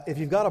If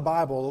you've got a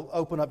Bible,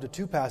 open up to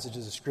two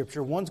passages of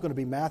Scripture. One's going to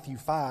be Matthew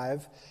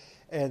 5,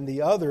 and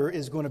the other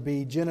is going to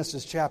be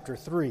Genesis chapter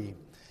 3.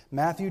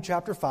 Matthew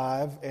chapter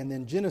 5, and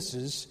then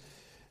Genesis,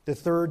 the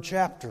 3rd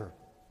chapter.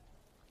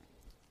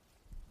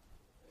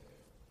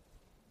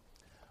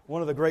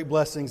 One of the great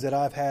blessings that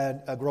I've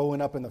had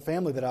growing up in the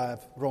family that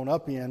I've grown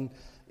up in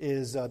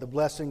is the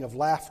blessing of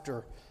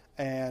laughter.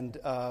 And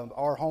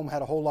our home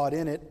had a whole lot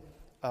in it.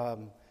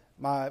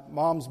 My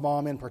mom's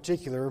mom in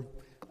particular,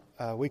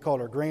 we called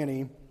her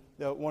Granny.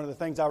 One of the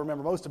things I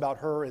remember most about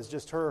her is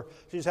just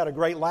she just had a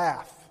great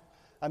laugh.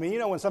 I mean, you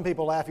know when some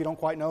people laugh, you don't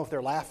quite know if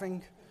they're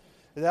laughing?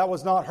 That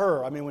was not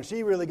her. I mean, when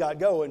she really got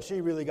going,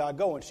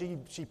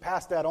 she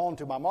passed that on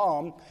to my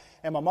mom.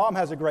 And my mom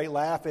has a great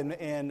laugh,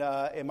 and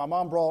my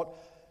mom brought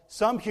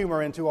some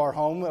humor into our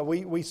home.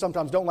 We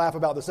sometimes don't laugh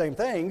about the same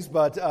things,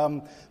 but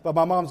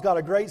my mom's got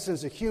a great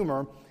sense of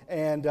humor.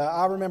 And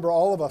I remember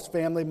all of us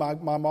family, my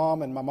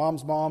mom and my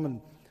mom's mom,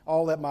 and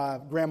all at my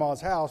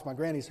grandma's house, my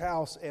granny's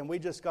house, and we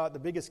just got the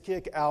biggest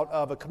kick out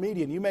of a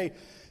comedian. You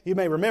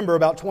may remember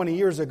about 20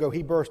 years ago,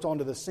 he burst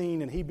onto the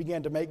scene and he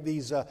began to make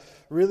these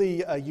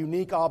really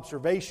unique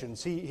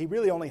observations. He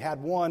really only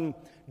had one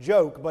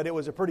joke, but it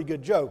was a pretty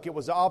good joke. It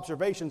was the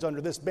observations under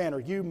this banner: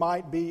 you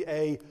might be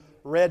a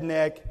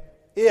redneck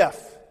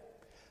if.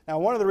 Now,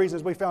 one of the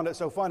reasons we found it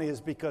so funny is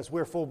because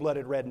we're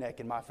full-blooded redneck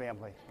in my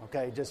family.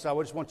 Okay, I just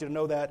want you to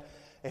know that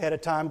ahead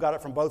of time. Got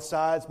it from both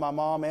sides. My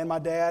mom and my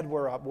dad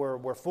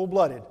were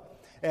full-blooded.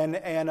 And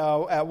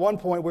at one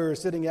point we were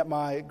sitting at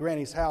my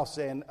granny's house,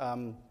 and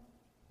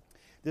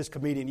this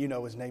comedian, you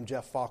know, is named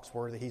Jeff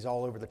Foxworthy. He's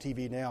all over the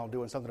TV now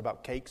doing something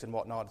about cakes and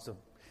whatnot. So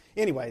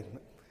anyway,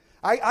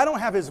 I don't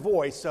have his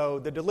voice, so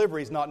the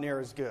delivery's not near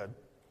as good.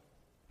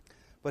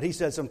 But he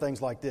said some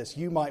things like this: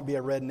 you might be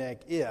a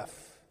redneck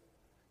if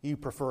you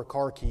prefer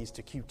car keys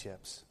to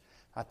Q-tips.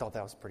 I thought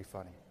that was pretty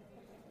funny.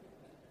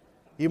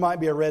 You might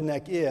be a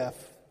redneck if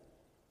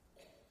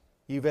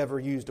you've ever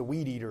used a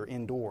weed eater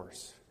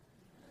indoors.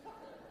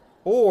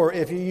 Or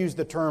if you use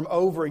the term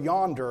over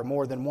yonder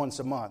more than once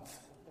a month.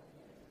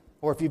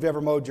 Or if you've ever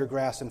mowed your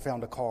grass and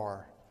found a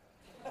car.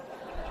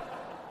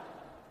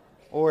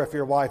 Or if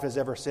your wife has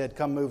ever said,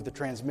 "Come move the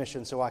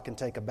transmission so I can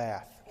take a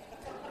bath."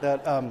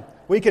 That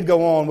we could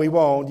go on, we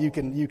won't. You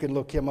can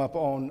look him up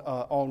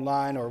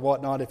online or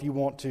whatnot if you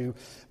want to.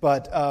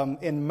 But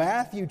in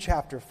Matthew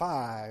chapter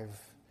 5,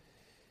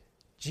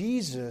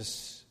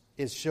 Jesus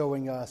is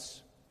showing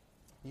us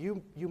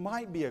you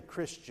might be a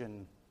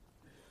Christian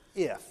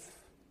if.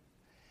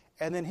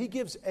 And then he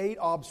gives 8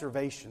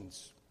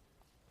 observations.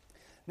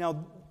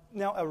 Now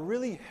a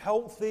really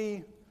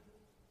healthy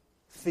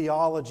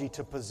theology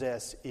to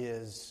possess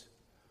is: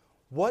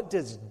 what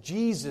does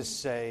Jesus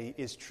say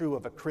is true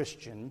of a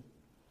Christian?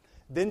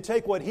 Then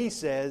take what he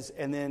says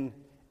and then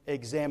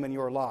examine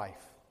your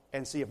life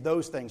and see if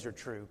those things are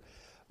true.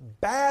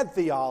 Bad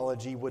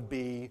theology would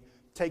be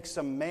take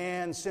some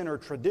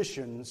man-centered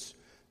traditions,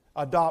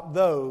 adopt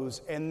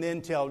those, and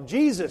then tell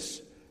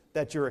Jesus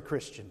that you're a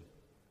Christian.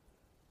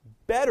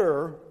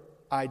 Better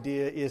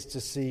idea is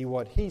to see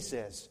what he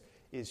says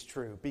is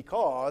true,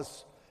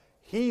 because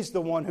he's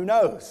the one who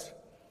knows.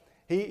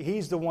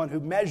 He's the one who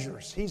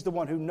measures. He's the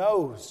one who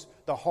knows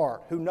the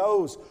heart, who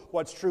knows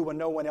what's true when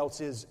no one else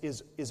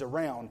is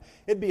around.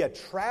 It'd be a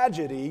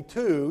tragedy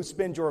to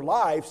spend your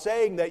life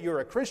saying that you're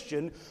a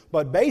Christian,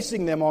 but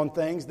basing them on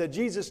things that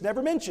Jesus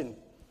never mentioned.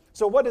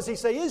 So what does he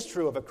say is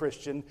true of a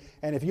Christian?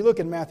 And if you look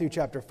in Matthew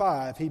chapter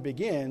 5, he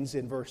begins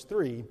in verse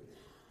 3.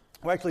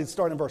 Well, actually,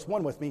 start in verse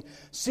 1 with me.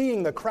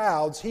 Seeing the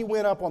crowds, he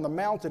went up on the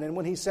mountain, and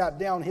when he sat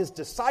down, his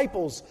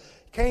disciples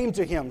came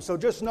to him. So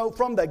just know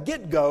from the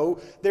get-go,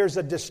 there's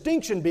a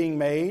distinction being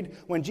made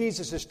when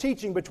Jesus is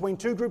teaching between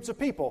two groups of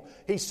people.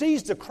 He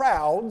sees the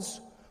crowds,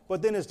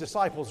 but then his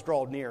disciples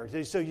draw near.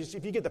 So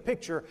if you get the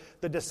picture,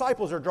 the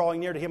disciples are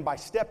drawing near to him by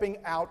stepping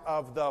out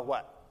of the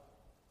what?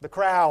 The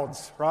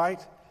crowds,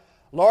 right?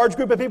 Large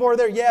group of people are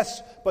there,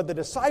 yes, but the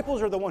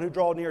disciples are the one who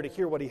draw near to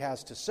hear what he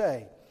has to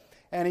say.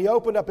 And he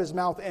opened up his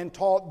mouth and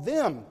taught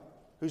them.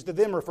 Who's the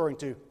them referring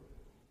to?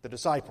 The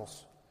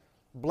disciples.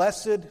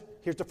 Blessed,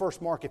 here's the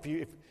first mark, if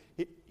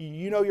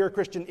you know you're a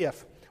Christian,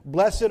 if.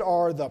 Blessed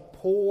are the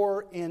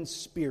poor in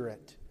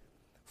spirit,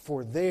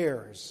 for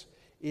theirs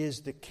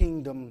is the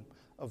kingdom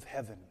of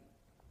heaven.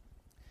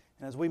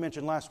 And as we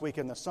mentioned last week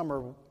in the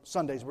summer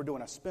Sundays, we're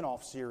doing a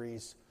spin-off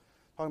series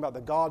talking about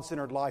the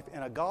God-centered life.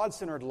 And a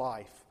God-centered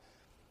life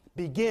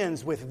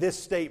begins with this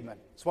statement.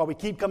 That's why we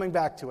keep coming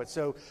back to it.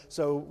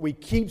 So we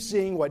keep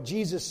seeing what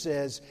Jesus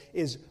says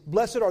is,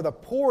 blessed are the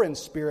poor in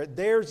spirit,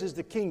 theirs is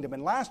the kingdom.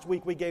 And last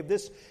week we gave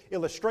this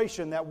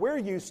illustration that we're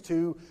used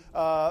to,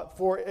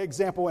 for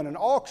example, in an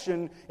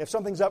auction, if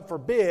something's up for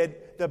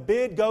bid, the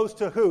bid goes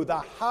to who? The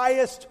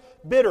highest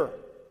bidder.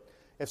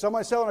 If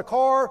somebody's selling a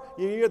car,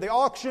 you hear the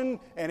auction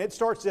and it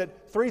starts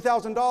at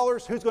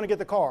 $3,000, who's going to get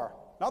the car?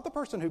 Not the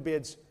person who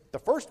bids the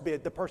first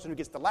bid, the person who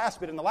gets the last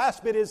bid, and the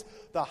last bid is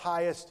the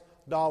highest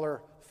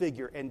dollar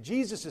figure. And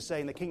Jesus is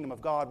saying the kingdom of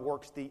God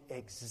works the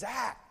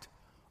exact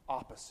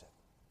opposite.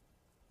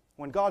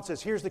 When God says,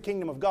 here's the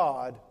kingdom of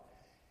God,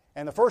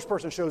 And the first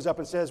person shows up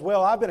and says,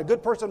 well, I've been a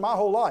good person my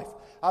whole life.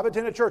 I've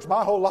attended church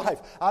my whole life.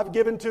 I've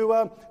given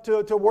to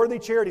worthy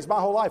charities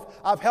my whole life.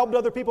 I've helped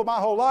other people my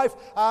whole life.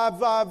 I've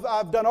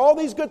done all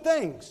these good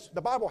things.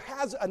 The Bible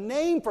has a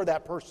name for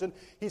that person.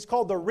 He's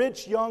called the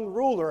rich young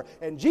ruler.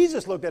 And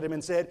Jesus looked at him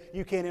and said,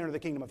 you can't enter the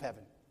kingdom of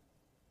heaven.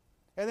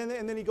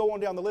 And then you go on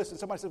down the list and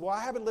somebody says, well,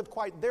 I haven't lived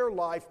quite their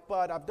life,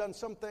 but I've done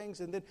some things.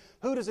 And then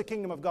who does the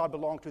kingdom of God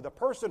belong to? The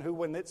person who,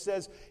 when it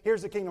says,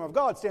 here's the kingdom of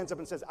God, stands up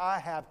and says, I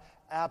have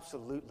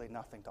absolutely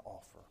nothing to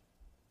offer.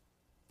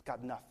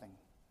 Got nothing.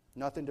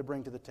 Nothing to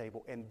bring to the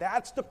table. And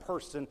that's the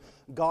person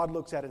God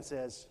looks at and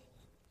says,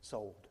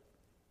 sold.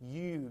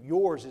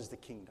 Yours is the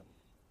kingdom.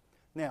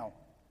 Now,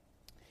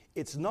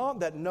 it's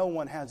not that no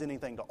one has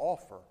anything to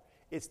offer.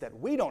 It's that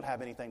we don't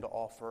have anything to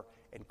offer,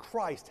 and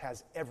Christ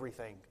has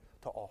everything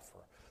to offer.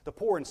 The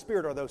poor in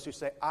spirit are those who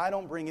say, I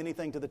don't bring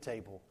anything to the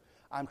table.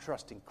 I'm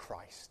trusting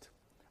Christ.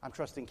 I'm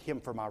trusting Him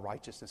for my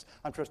righteousness.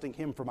 I'm trusting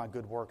Him for my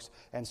good works,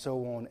 and so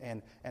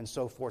on and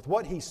so forth.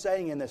 What he's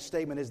saying in this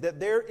statement is that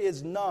there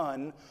is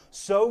none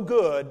so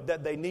good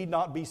that they need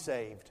not be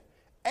saved,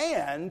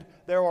 and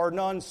there are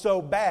none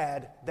so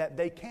bad that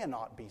they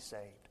cannot be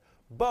saved.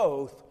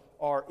 Both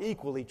are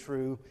equally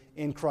true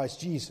in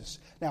Christ Jesus.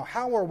 Now,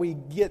 how are we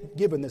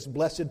given this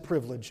blessed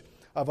privilege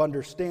of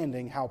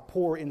understanding how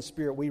poor in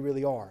spirit we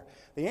really are?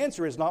 The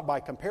answer is not by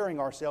comparing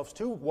ourselves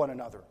to one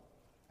another.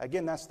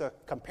 Again, that's the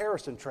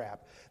comparison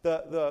trap.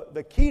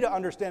 The key to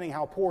understanding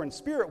how poor in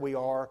spirit we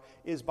are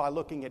is by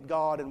looking at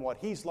God and what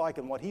He's like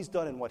and what He's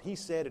done and what He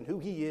said and who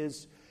He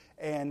is.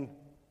 And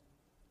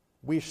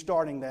we're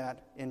starting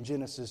that in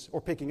Genesis,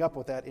 or picking up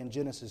with that in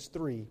Genesis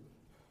 3.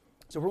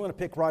 So we're going to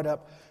pick right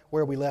up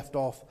where we left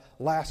off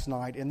last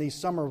night. In these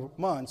summer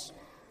months,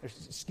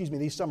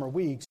 these summer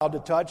weeks, to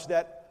touch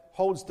that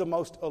holds the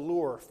most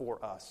allure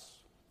for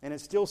us. And it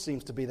still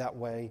seems to be that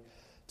way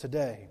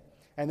today.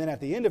 And then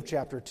at the end of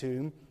chapter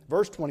 2,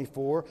 verse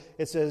 24,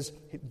 it says,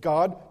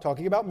 God,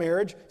 talking about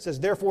marriage, says,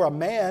 therefore a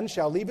man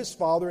shall leave his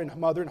father and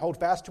mother and hold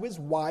fast to his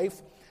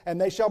wife, and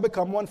they shall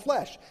become one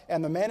flesh.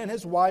 And the man and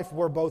his wife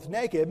were both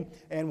naked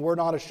and were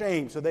not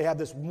ashamed. So they have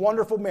this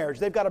wonderful marriage.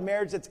 They've got a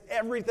marriage that's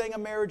everything a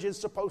marriage is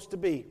supposed to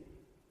be.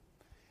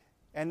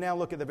 And now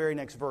look at the very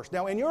next verse.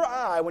 Now in your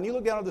eye, when you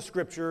look down at the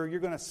Scripture, you're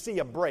going to see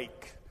a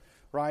break,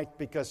 right?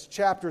 Because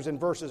chapters and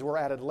verses were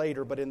added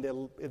later, but in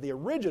the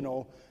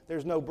original,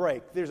 there's no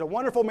break. There's a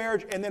wonderful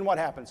marriage, and then what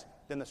happens?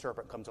 Then the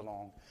serpent comes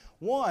along.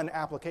 One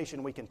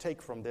application we can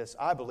take from this,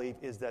 I believe,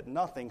 is that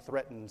nothing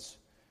threatens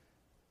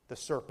the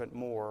serpent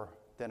more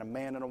than a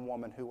man and a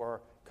woman who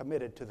are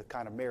committed to the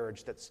kind of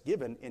marriage that's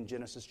given in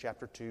Genesis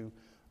chapter 2,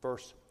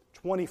 verse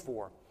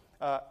 24.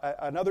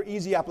 Another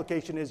easy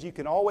application is you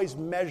can always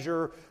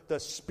measure the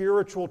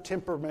spiritual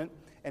temperament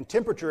and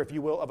temperature, if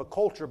you will, of a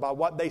culture by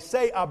what they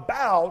say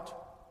about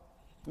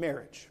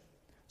marriage.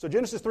 So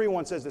Genesis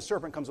 3:1 says the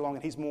serpent comes along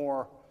and he's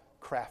more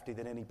crafty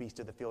than any beast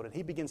of the field, and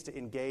he begins to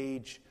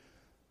engage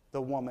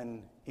the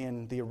woman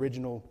in the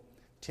original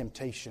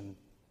temptation.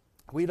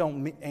 We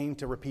don't aim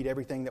to repeat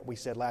everything that we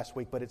said last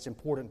week, but it's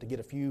important to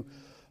get a few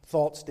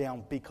thoughts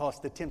down,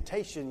 because the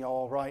temptation,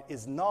 y'all, right,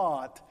 is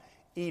not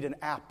eat an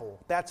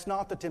apple. That's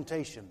not the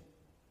temptation.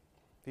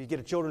 If you get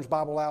a children's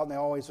Bible out and they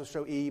always will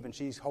show Eve and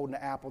she's holding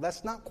an apple,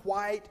 that's not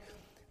quite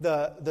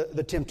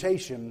the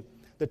temptation.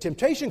 The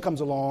temptation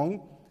comes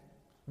along,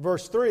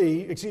 verse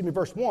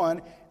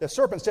 1, the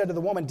serpent said to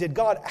the woman, did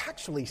God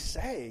actually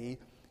say,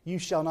 you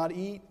shall not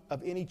eat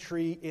of any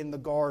tree in the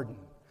garden?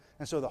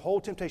 And so the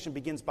whole temptation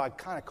begins by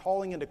kind of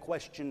calling into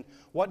question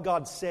what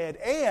God said,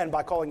 and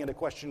by calling into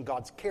question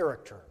God's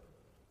character.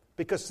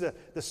 Because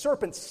the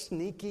serpent's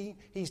sneaky,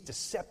 he's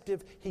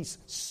deceptive, he's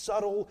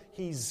subtle,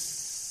 he's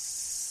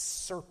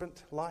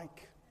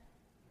serpent-like,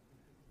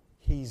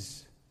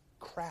 he's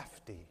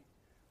crafty.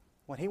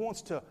 When he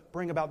wants to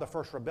bring about the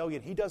first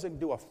rebellion, he doesn't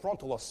do a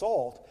frontal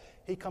assault.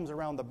 He comes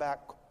around the back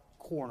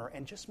corner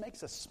and just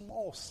makes a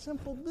small,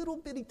 simple, little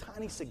bitty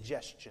tiny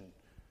suggestion.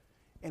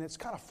 And it's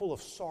kind of full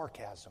of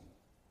sarcasm.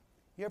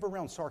 You ever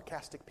around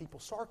sarcastic people?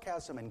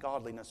 Sarcasm and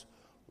godliness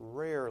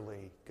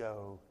rarely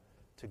go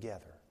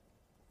together.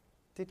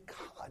 Did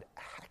God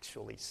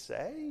actually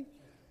say?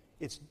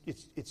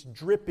 It's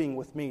dripping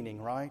with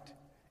meaning, right?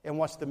 And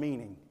what's the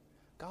meaning?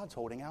 God's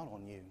holding out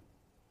on you.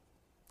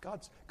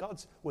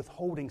 God's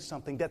withholding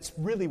something that's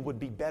really would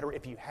be better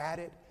if you had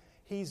it.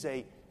 He's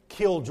a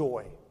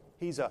killjoy.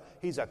 He's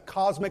a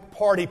cosmic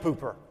party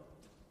pooper.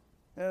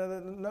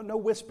 No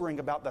whispering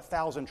about the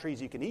 1,000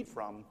 trees you can eat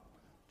from,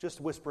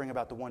 just whispering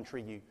about the one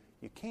tree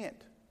you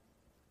can't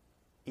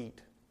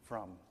eat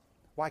from.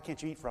 Why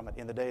can't you eat from it?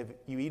 In the day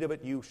you eat of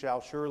it, you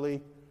shall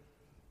surely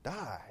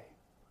die.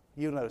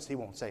 You'll notice he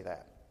won't say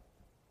that.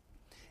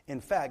 In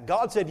fact,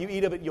 God said you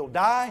eat of it, you'll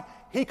die.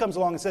 He comes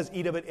along and says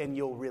eat of it and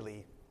you'll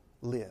really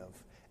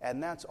live.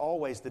 And that's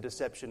always the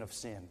deception of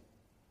sin.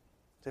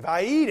 So if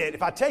I eat it,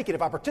 if I take it,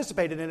 if I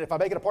participate in it, if I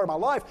make it a part of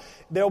my life,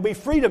 there'll be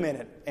freedom in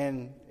it.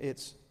 And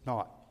it's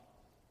not.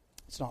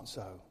 It's not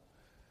so.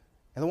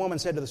 And the woman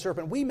said to the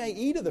serpent, we may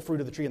eat of the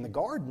fruit of the tree in the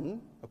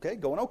garden. Okay,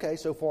 going okay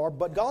so far.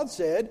 But God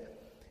said,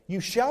 You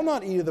shall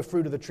not eat of the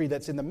fruit of the tree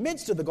that's in the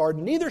midst of the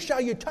garden, neither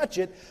shall you touch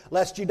it,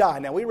 lest you die.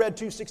 Now, we read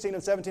 2:16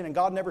 and 17, and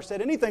God never said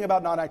anything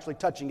about not actually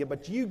touching it,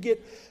 but you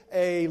get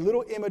a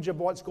little image of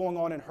what's going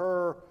on in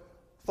her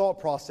thought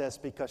process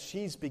because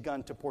she's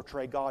begun to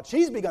portray God.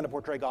 She's begun to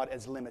portray God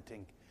as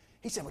limiting.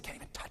 He said, we can't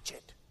even touch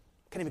it.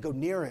 Can't even go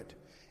near it.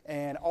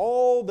 And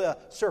all the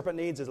serpent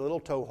needs is a little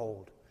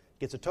toehold.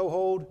 Gets a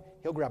toehold,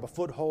 he'll grab a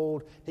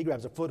foothold. He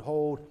grabs a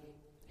foothold.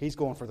 He's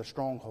going for the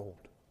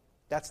stronghold.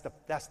 That's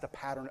the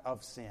pattern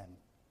of sin.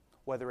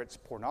 Whether it's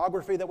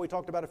pornography that we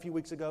talked about a few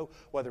weeks ago,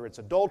 whether it's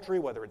adultery,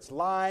 whether it's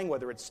lying,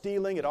 whether it's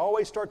stealing, it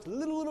always starts a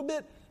little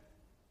bit,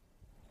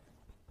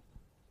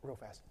 real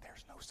fast.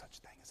 There's no such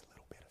thing as a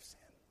little bit of sin.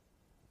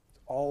 It's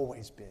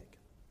always big.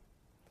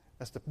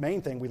 That's the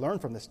main thing we learn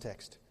from this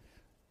text.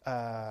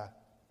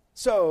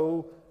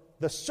 So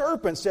the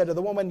serpent said to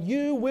the woman,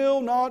 you will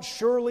not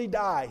surely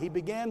die. He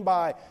began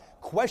by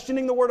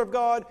questioning the Word of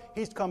God.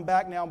 He's come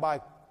back now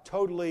by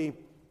totally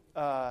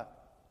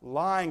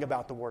lying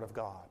about the Word of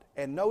God.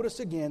 And notice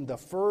again, the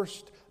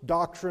first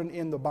doctrine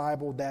in the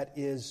Bible that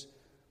is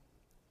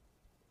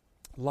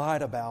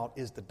lied about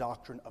is the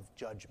doctrine of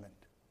judgment.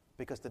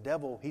 Because the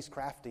devil, he's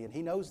crafty, and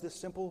he knows this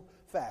simple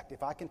fact.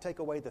 If I can take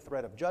away the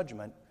threat of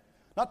judgment,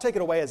 not take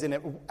it away as in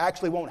it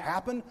actually won't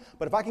happen,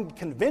 but if I can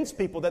convince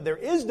people that there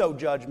is no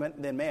judgment,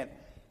 then man,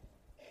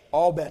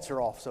 all bets are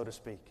off, so to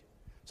speak.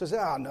 So say,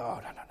 no.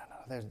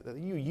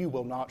 You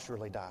will not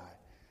surely die.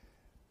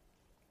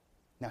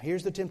 Now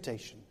here's the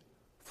temptation.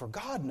 For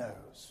God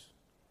knows.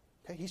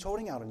 Okay, He's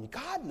holding out on you.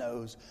 God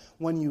knows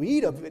when you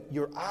eat of it,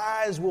 your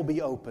eyes will be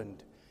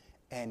opened,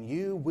 and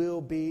you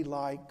will be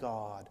like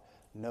God,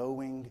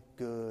 knowing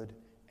good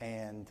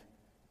and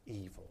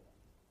evil.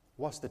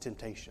 What's the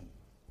temptation?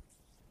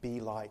 Be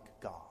like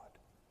God.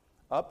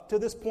 Up to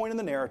this point in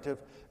the narrative,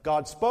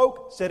 God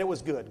spoke, said it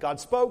was good. God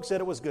spoke,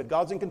 said it was good.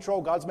 God's in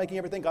control. God's making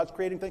everything. God's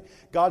creating things.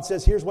 God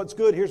says, here's what's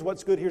good, here's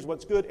what's good, here's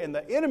what's good. And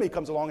the enemy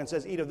comes along and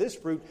says, eat of this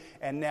fruit.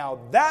 And now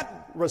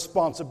that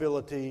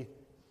responsibility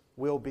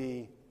will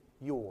be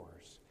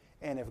yours.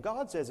 And if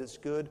God says it's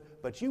good,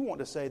 but you want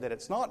to say that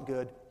it's not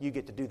good, you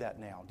get to do that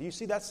now. Do you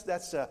see that's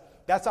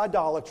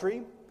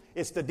idolatry?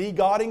 It's the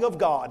de-godding of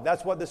God.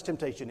 That's what this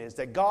temptation is.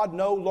 That God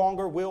no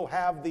longer will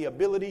have the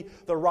ability,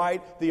 the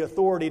right, the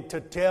authority to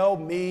tell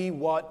me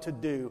what to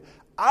do.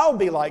 I'll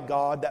be like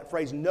God. That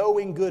phrase,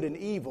 knowing good and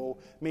evil,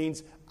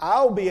 means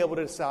I'll be able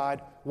to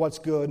decide what's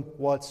good,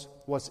 what's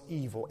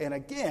evil. And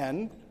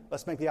again,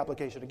 let's make the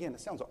application again. It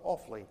sounds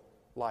awfully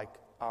like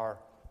our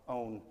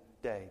own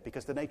day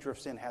because the nature of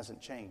sin hasn't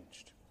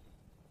changed.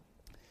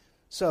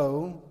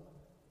 So,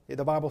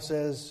 the Bible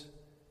says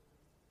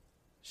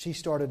she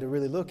started to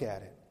really look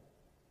at it.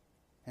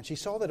 And she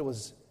saw that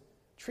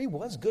tree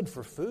was good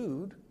for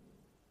food,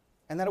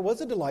 and that it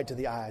was a delight to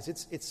the eyes.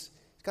 It's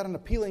got an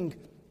appealing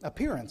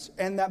appearance,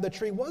 and that the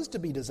tree was to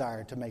be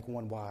desired to make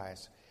one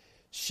wise.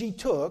 She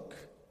took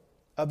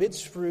of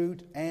its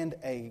fruit and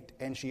ate,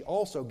 and she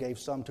also gave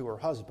some to her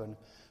husband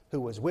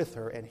who was with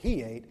her, and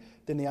he ate.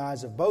 Then the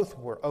eyes of both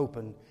were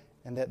opened,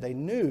 and that they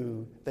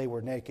knew they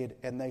were naked,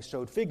 and they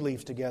sewed fig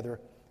leaves together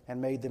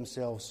and made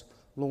themselves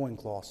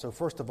loincloths. So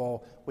first of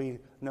all, we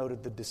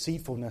noted the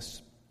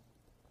deceitfulness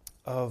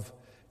of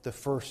the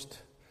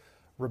first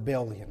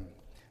rebellion,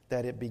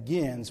 that it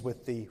begins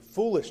with the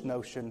foolish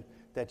notion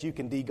that you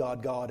can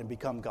de-God God and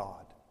become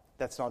God.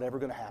 That's not ever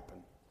going to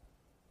happen.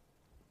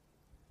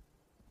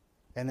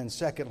 And then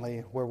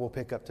secondly, where we'll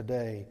pick up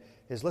today,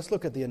 is let's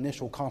look at the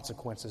initial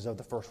consequences of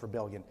the first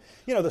rebellion.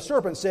 You know, the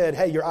serpent said,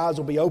 hey, your eyes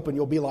will be open,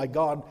 you'll be like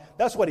God.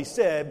 That's what he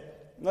said.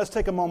 Let's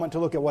take a moment to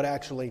look at what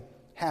actually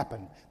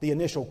happened. The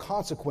initial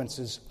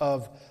consequences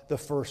of the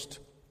first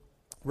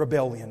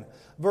rebellion.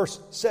 Verse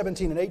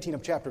 17 and 18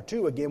 of chapter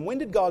 2 again. When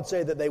did God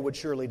say that they would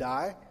surely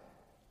die?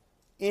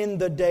 In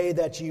the day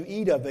that you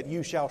eat of it,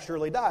 you shall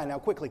surely die. Now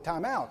quickly,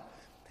 time out.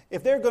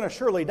 If they're going to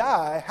surely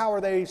die, how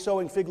are they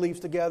sewing fig leaves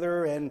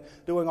together and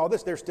doing all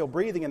this? They're still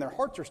breathing and their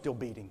hearts are still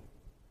beating.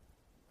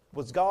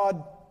 Was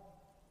God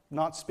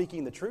not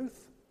speaking the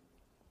truth?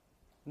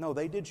 No,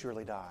 they did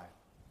surely die.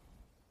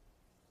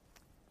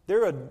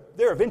 They're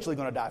eventually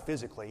going to die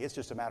physically. It's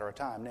just a matter of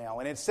time now.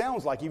 And it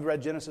sounds like, you've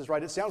read Genesis,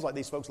 right? It sounds like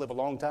these folks live a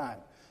long time.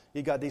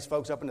 You got these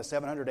folks up into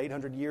 700,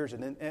 800 years,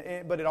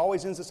 but it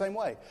always ends the same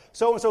way.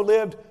 So-and-so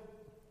lived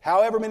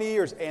however many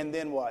years, and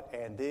then what?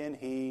 And then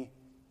he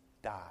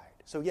died.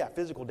 So yeah,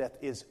 physical death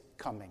is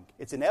coming.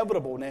 It's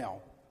inevitable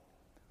now.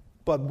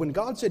 But when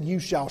God said, you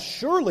shall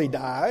surely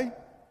die,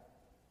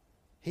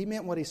 he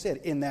meant what he said,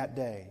 in that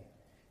day.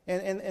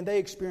 And they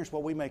experienced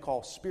what we may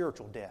call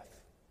spiritual death.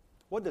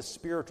 What does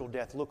spiritual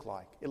death look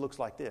like? It looks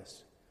like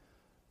this.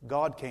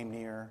 God came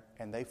near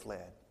and they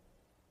fled.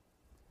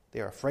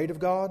 They're afraid of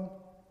God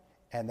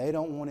and they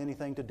don't want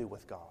anything to do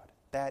with God.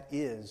 That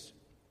is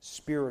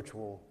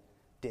spiritual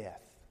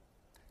death.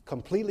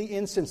 Completely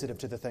insensitive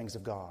to the things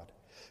of God.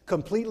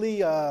 Completely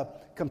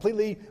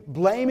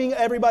blaming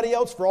everybody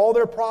else for all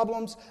their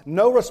problems.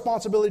 No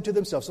responsibility to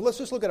themselves. So let's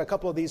just look at a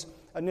couple of these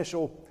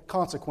initial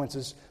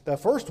consequences. The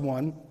first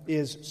one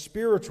is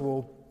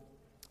spiritual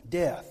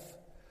death.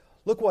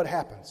 Look what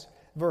happens.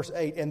 Verse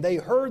 8, and they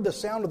heard the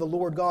sound of the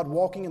Lord God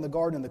walking in the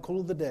garden in the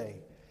cool of the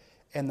day.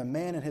 And the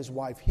man and his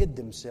wife hid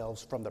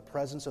themselves from the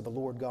presence of the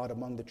Lord God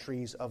among the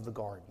trees of the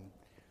garden.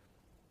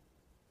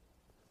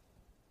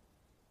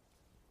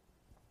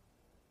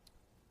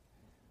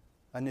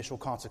 Initial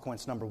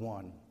consequence number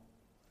one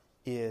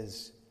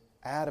is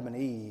Adam and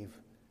Eve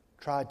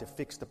tried to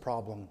fix the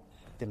problem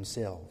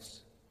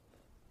themselves.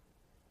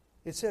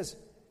 It says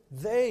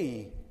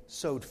they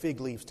sewed fig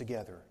leaves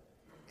together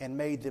and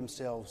made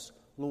themselves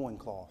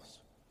loincloths.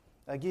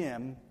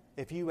 Again,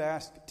 if you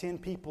ask 10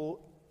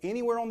 people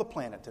anywhere on the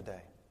planet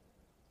today,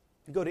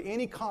 you go to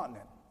any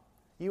continent,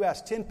 you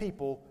ask 10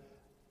 people,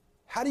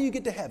 how do you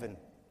get to heaven?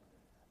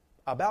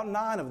 About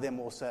 9 of them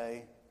will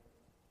say,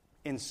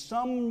 in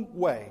some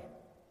way,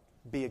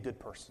 be a good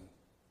person.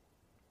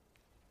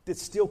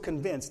 That's still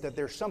convinced that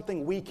there's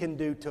something we can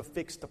do to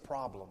fix the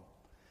problem.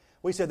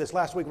 We said this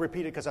last week,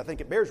 repeat it because I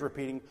think it bears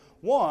repeating.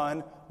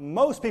 One,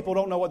 most people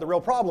don't know what the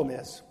real problem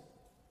is.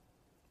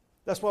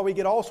 That's why we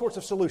get all sorts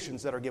of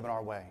solutions that are given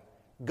our way.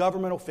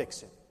 Government will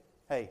fix it.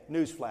 Hey,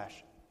 newsflash,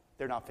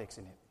 they're not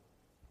fixing it.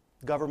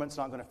 Government's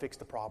not going to fix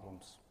the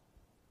problems.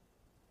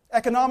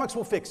 Economics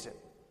will fix it.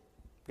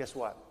 Guess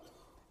what?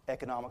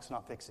 Economics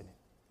not fixing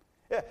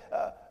it.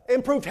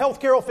 Improved health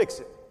care will fix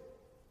it.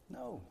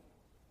 No.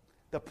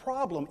 The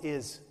problem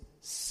is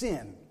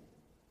sin.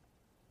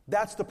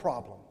 That's the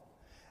problem.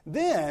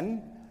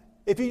 Then,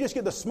 if you just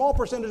get the small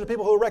percentage of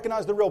people who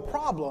recognize the real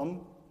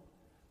problem,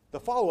 the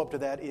follow-up to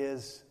that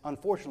is,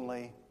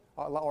 unfortunately,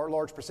 a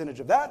large percentage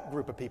of that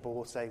group of people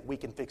will say, we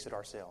can fix it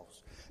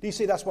ourselves. Do you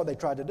see that's what they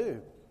tried to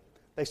do?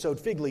 They sewed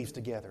fig leaves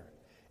together.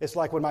 It's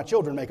like when my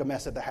children make a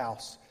mess at the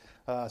house,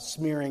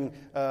 smearing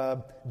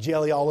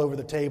jelly all over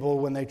the table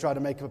when they try to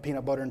make a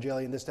peanut butter and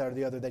jelly and this, that, or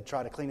the other. They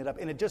try to clean it up,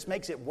 and it just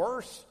makes it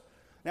worse.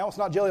 Now it's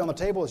not jelly on the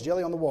table, it's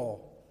jelly on the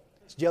wall.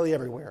 It's jelly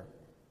everywhere.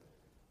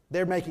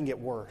 They're making it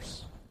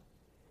worse.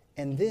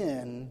 And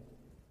then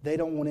they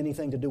don't want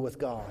anything to do with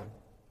God.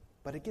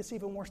 But it gets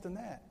even worse than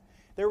that.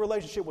 Their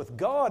relationship with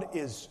God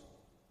is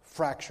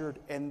fractured,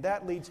 and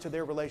that leads to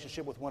their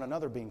relationship with one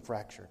another being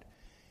fractured.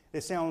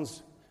 It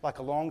sounds like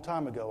a long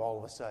time ago all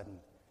of a sudden.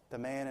 The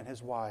man and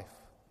his wife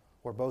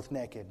were both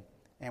naked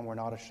and were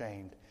not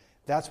ashamed.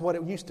 That's what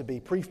it used to be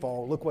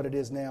pre-fall. Look what it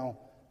is now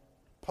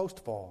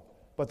post-fall.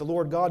 But the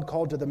Lord God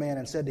called to the man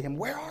and said to him,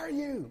 where are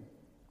you?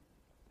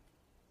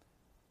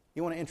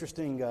 You want an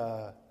interesting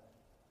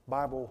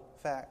Bible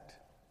fact?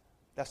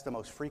 That's the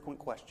most frequent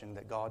question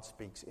that God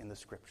speaks in the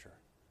Scripture.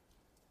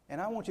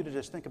 And I want you to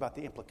just think about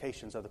the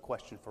implications of the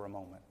question for a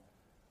moment.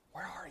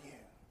 Where are you?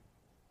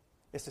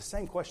 It's the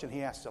same question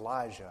he asked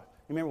Elijah.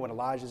 You remember when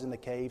Elijah's in the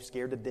cave,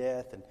 scared to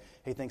death, and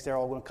he thinks they're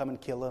all going to come and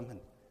kill him, and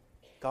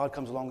God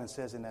comes along and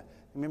says,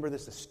 remember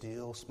this, the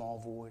still small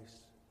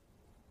voice?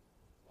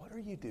 What are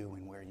you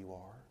doing where you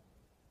are?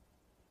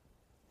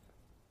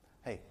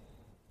 Hey,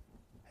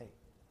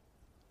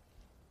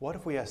 what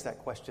if we asked that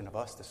question of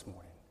us this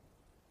morning?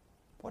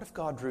 What if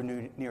God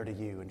drew near to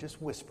you and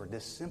just whispered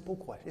this simple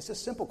question? It's a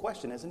simple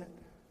question, isn't it?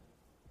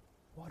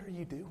 What are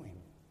you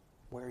doing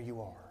where you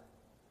are?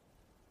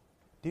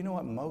 Do you know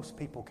what? Most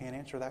people can't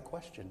answer that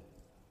question.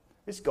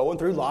 Just going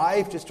through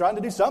life, just trying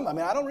to do something. I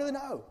mean, I don't really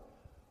know.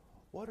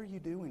 What are you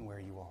doing where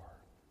you are?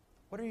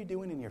 What are you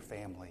doing in your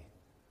family?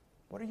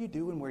 What are you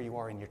doing where you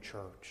are in your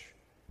church?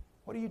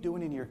 What are you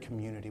doing in your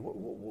community?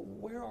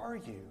 Where are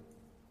you?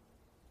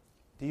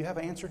 Do you have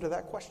an answer to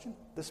that question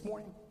this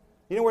morning?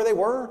 You know where they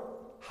were?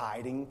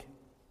 Hiding,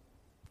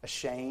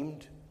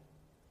 ashamed.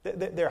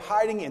 They're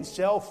hiding in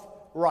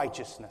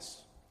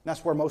self-righteousness.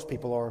 That's where most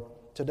people are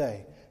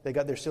today. They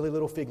got their silly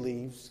little fig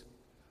leaves.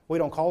 We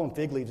don't call them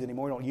fig leaves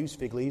anymore. We don't use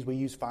fig leaves. We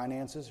use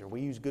finances, or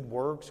we use good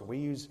works, or we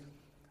use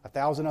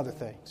 1,000 other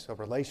things, a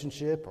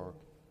relationship, or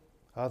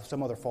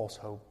some other false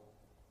hope.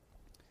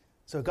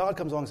 So God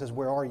comes along and says,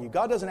 where are you?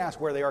 God doesn't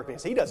ask where they are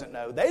because He doesn't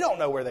know. They don't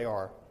know where they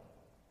are.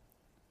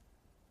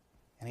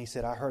 And He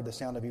said, I heard the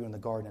sound of you in the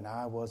garden, and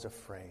I was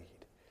afraid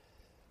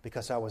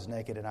because I was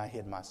naked and I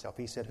hid myself.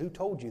 He said, who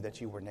told you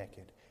that you were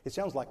naked? It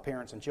sounds like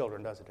parents and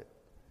children, doesn't it?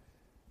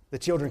 The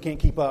children can't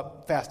keep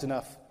up fast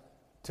enough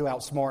to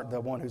outsmart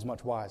the one who's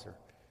much wiser.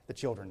 The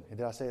children.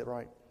 Did I say it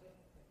right?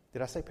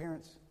 Did I say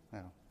parents? No.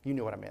 You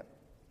knew what I meant.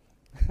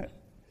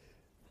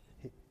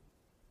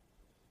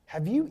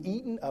 Have you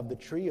eaten of the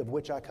tree of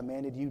which I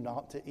commanded you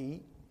not to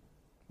eat?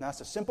 Now, that's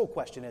a simple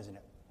question, isn't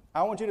it?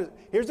 I want you to,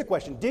 here's the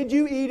question. Did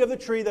you eat of the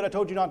tree that I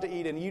told you not to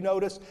eat? And you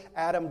notice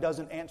Adam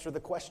doesn't answer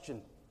the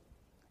question.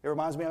 It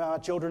reminds me of my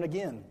children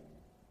again.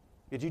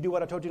 Did you do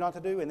what I told you not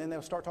to do? And then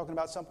they'll start talking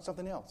about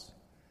something else.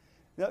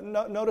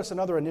 Notice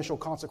another initial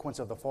consequence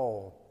of the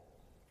fall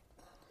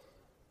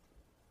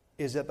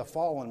is that the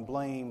fallen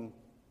blame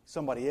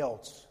somebody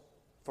else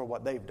for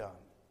what they've done.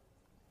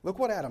 Look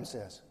what Adam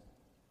says.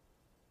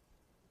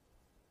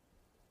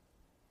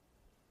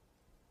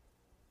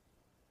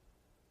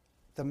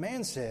 The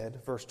man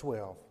said, verse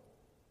 12,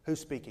 who's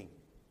speaking?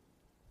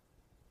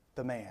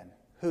 The man.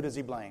 Who does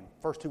he blame?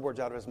 First two words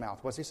out of his mouth.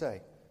 What's he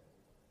say?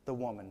 The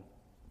woman.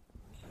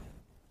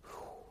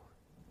 Whew.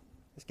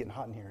 It's getting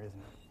hot in here, isn't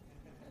it?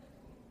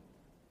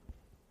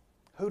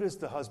 Who does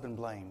the husband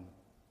blame?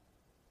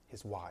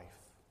 His wife.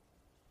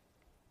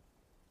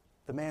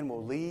 The man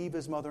will leave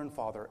his mother and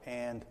father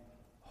and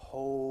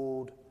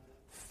hold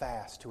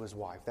fast to his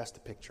wife. That's the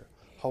picture.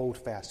 Hold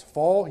fast.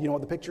 Fall, you know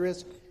what the picture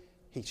is?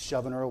 He's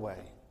shoving her away.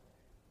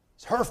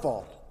 It's her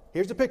fault.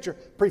 Here's the picture,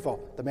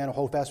 pre-fall. The man will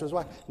hold fast to his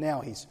wife.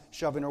 Now he's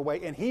shoving her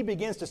away. And he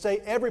begins to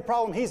say every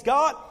problem he's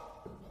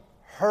got,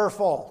 her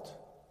fault.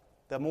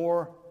 The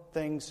more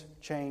things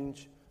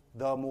change,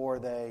 the more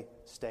they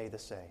stay the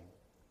same.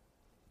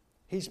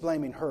 He's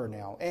blaming her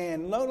now.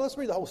 And let's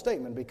read the whole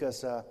statement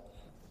because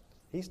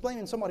he's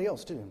blaming somebody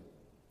else too.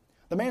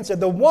 The man said,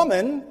 the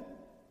woman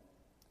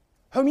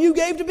whom you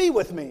gave to be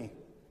with me,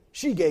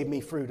 she gave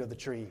me fruit of the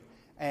tree,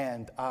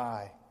 and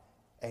I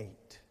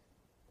ate.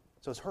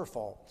 So it's her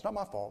fault. It's not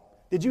my fault.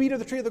 Did you eat of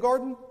the tree of the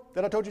garden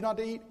that I told you not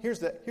to eat?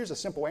 Here's a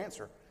simple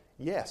answer.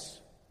 Yes.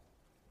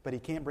 But he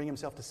can't bring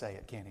himself to say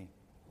it, can he?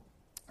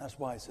 That's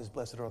why it says,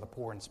 blessed are the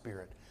poor in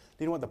spirit.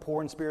 Do you know what the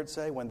poor in spirit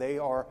say when they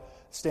are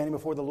standing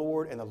before the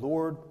Lord and the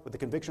Lord, with the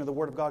conviction of the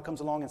Word of God, comes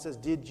along and says,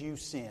 did you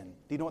sin?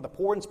 Do you know what the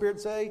poor in spirit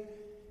say?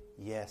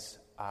 Yes,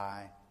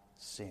 I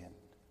sinned.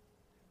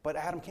 But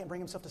Adam can't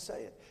bring himself to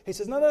say it. He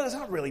says, no, that's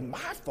not really my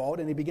fault.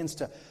 And he begins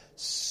to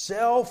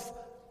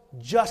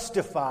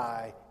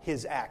self-justify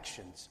his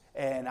actions.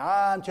 And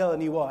I'm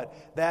telling you what,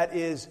 that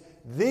is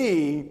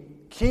the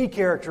key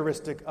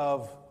characteristic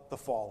of the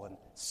fallen.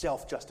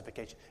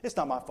 Self-justification. It's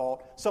not my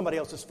fault. Somebody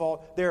else's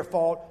fault. Their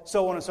fault.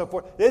 So on and so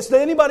forth. It's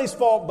anybody's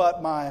fault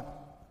but my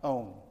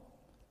own.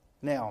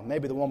 Now,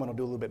 maybe the woman will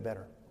do a little bit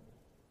better.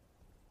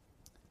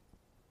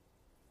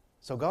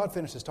 So God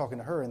finishes talking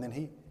to her, and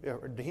then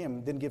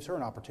then gives her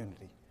an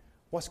opportunity.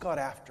 What's God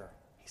after?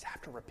 He's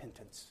after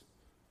repentance.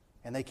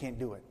 And they can't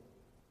do it.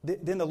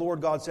 Then the Lord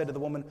God said to the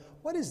woman,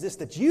 what is this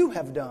that you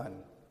have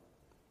done?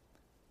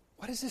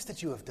 What is this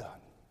that you have done?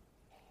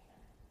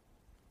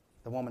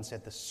 The woman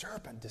said, the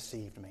serpent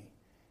deceived me,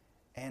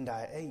 and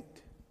I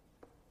ate.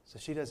 So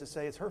she doesn't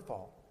say it's her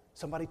fault.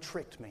 Somebody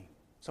tricked me.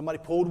 Somebody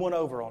pulled one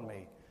over on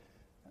me.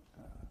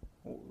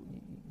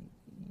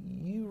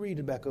 You read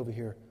it back over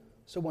here.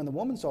 So when the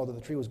woman saw that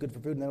the tree was good for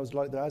food, and that it was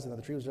like the eyes, and that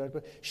the tree was right,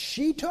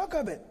 she took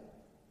of it.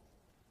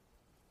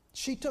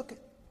 She took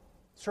it.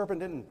 The serpent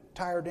didn't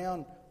tie her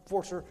down,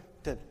 force her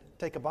to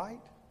take a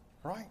bite,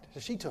 right? So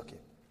she took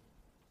it.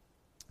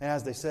 And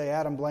as they say,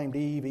 Adam blamed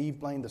Eve, Eve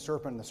blamed the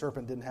serpent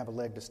didn't have a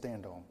leg to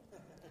stand on.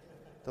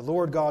 The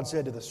Lord God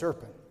said to the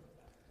serpent.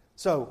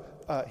 So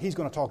he's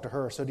going to talk to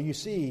her. So do you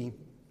see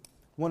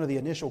one of the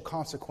initial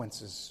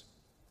consequences?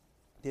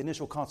 The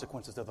initial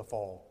consequences of the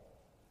fall.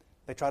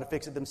 They try to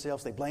fix it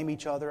themselves. They blame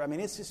each other. I mean,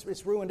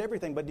 it's ruined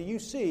everything. But do you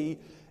see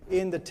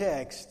in the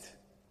text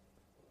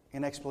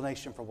an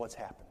explanation for what's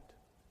happened?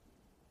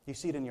 You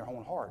see it in your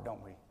own heart,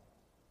 don't we?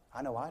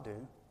 I know I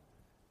do.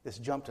 This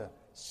jump to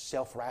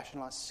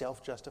self-rationalize,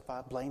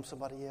 self-justify, blame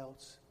somebody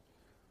else.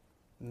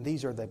 And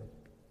these are the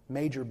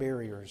major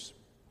barriers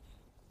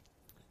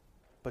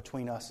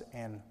between us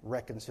and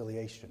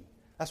reconciliation.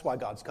 That's why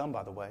God's come,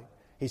 by the way.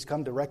 He's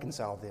come to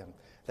reconcile them.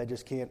 They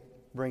just can't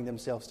bring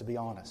themselves to be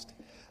honest.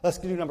 Let's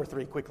do number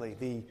 3 quickly.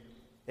 The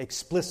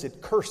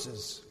explicit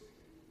curses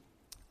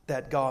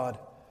that God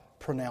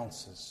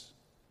pronounces.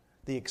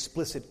 The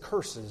explicit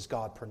curses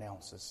God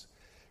pronounces.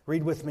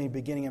 Read with me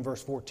beginning in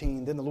verse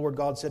 14. Then the Lord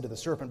God said to the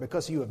serpent,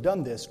 because you have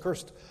done this,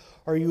 cursed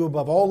are you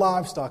above all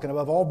livestock and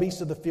above all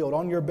beasts of the field.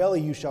 On your belly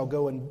you shall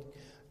go, and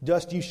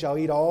dust you shall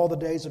eat all the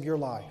days of your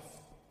life.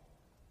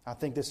 I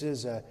think this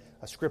is a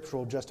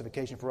scriptural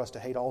justification for us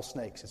to hate all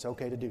snakes. It's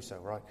okay to do so,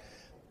 right?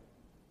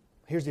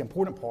 Here's the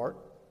important part.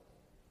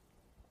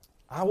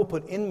 I will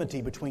put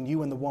enmity between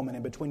you and the woman,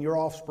 and between your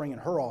offspring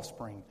and her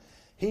offspring.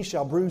 He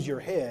shall bruise your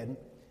head,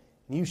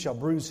 and you shall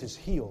bruise his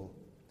heel.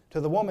 To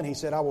the woman he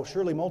said, I will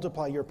surely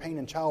multiply your pain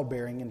in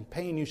childbearing. In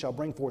pain you shall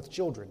bring forth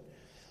children.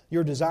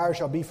 Your desire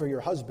shall be for your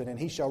husband, and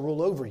he shall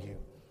rule over you.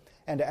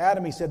 And to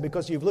Adam he said,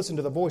 because you have listened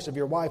to the voice of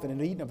your wife, and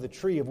have eaten of the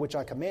tree of which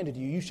I commanded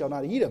you, you shall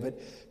not eat of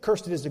it.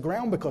 Cursed it is the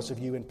ground because of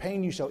you. In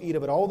pain you shall eat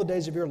of it all the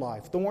days of your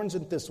life. Thorns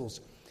and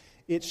thistles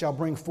it shall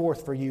bring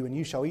forth for you, and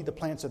you shall eat the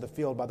plants of the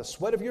field. By the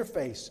sweat of your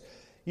face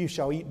you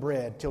shall eat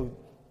bread, till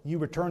you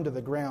return to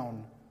the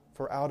ground,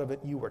 for out of it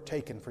you were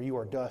taken, for you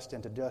are dust,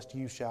 and to dust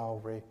you shall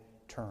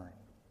return.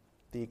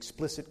 The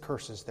explicit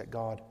curses that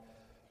God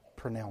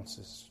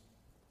pronounces.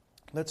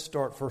 Let's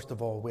start first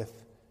of all with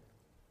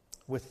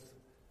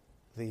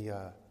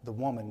the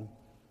woman,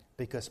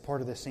 because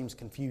part of this seems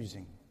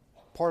confusing.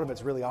 Part of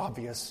it's really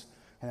obvious,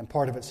 and then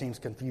part of it seems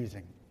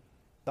confusing.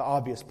 The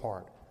obvious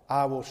part: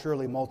 I will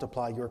surely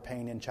multiply your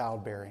pain in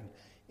childbearing.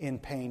 In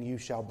pain you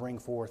shall bring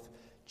forth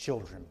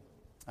children.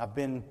 I've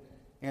been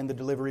in the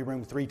delivery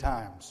room 3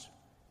 times.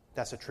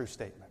 That's a true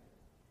statement.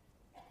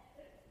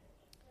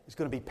 It's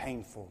going to be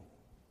painful.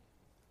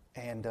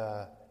 And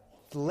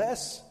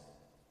less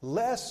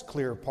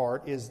clear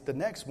part is the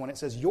next one. It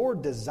says, your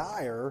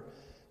desire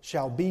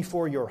shall be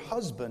for your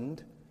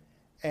husband,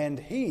 and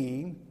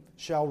he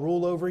shall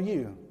rule over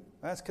you.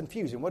 That's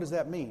confusing. What does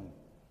that mean?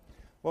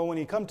 Well, when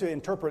you come to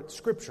interpret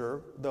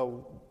Scripture,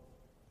 the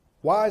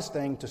wise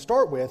thing to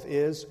start with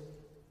is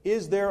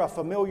is there a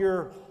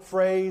familiar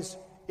phrase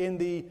in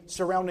the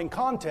surrounding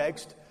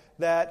context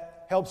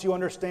that helps you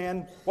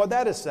understand what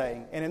that is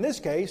saying? And in this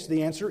case,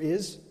 the answer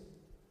is,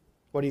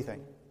 what do you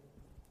think?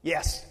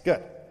 Yes,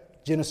 good.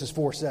 Genesis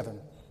 4:7.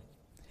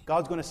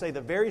 God's going to say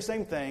the very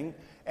same thing,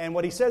 and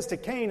what he says to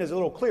Cain is a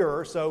little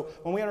clearer, so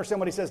when we understand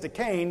what he says to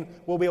Cain,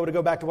 we'll be able to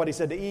go back to what he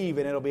said to Eve,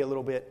 and it'll be a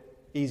little bit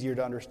easier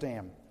to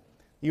understand.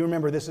 You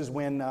remember this is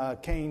when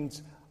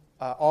Cain's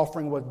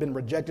offering had been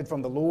rejected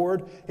from the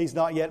Lord. He's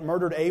not yet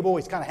murdered Abel.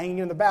 He's kind of hanging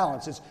in the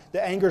balance.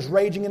 The anger's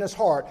raging in his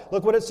heart.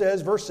 Look what it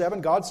says, verse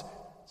 7. God's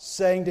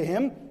saying to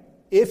him,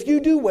 if you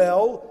do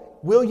well,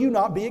 will you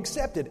not be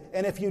accepted?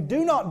 And if you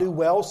do not do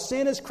well,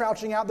 sin is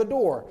crouching out the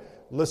door.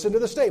 Listen to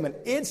the statement.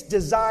 Its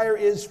desire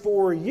is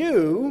for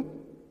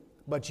you,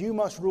 but you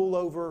must rule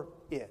over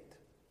it.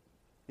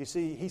 You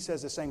see, he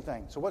says the same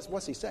thing. So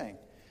what's he saying?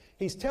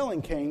 He's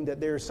telling Cain that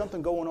there's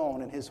something going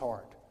on in his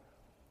heart.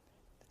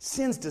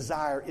 Sin's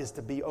desire is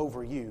to be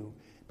over you,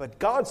 but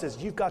God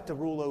says you've got to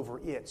rule over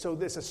it. So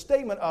there's a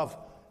statement of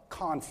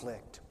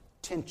conflict,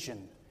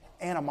 tension,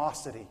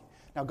 animosity.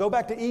 Now go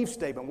back to Eve's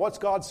statement. What's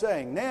God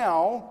saying?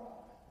 Now,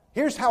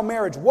 here's how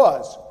marriage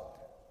was.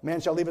 Man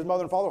shall leave his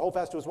mother and father, hold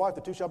fast to his wife, the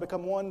two shall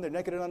become one, they're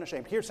naked and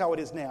unashamed. Here's how it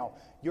is now.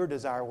 Your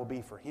desire will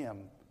be for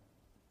him.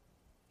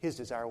 His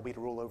desire will be to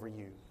rule over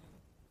you.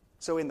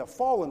 So in the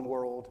fallen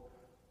world,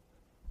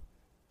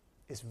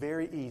 it's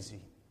very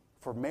easy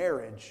for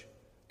marriage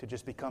to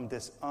just become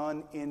this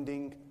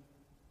unending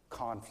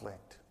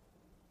conflict.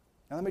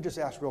 Now let me just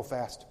ask real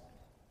fast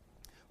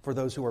for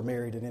those who are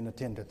married and in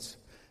attendance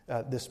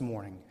this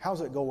morning.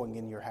 How's it going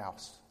in your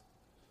house?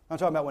 I'm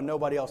talking about when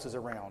nobody else is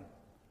around.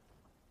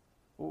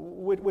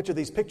 Which of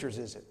these pictures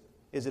is it?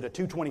 Is it a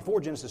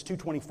Genesis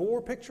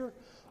 2:24 picture?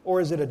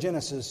 Or is it a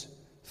Genesis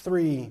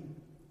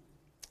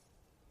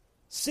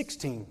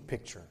 3:16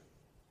 picture?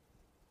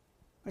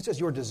 It says,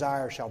 your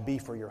desire shall be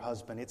for your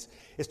husband. It's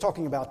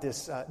talking about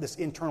this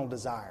internal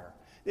desire.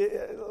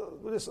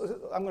 I'm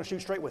going to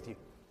shoot straight with you.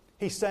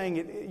 He's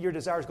saying your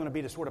desire is going to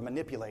be to sort of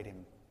manipulate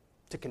him,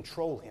 to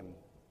control him.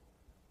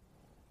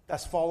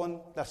 That's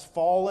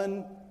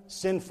fallen,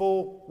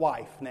 sinful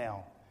wife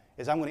now.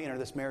 Is I'm going to enter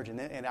this marriage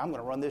and I'm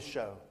going to run this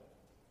show.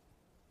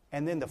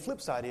 And then the flip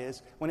side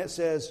is, when it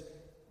says,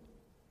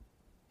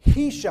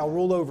 he shall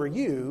rule over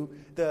you,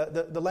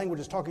 the language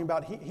is talking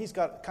about he's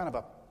got kind of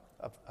a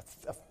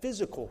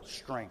physical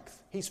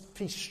strength. He's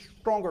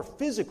stronger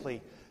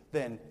physically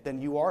than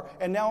you are.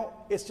 And now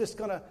it's just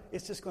gonna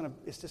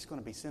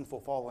be sinful,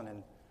 fallen,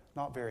 and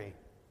not very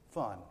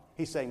fun.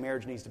 He's saying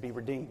marriage needs to be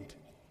redeemed.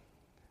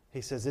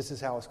 He says this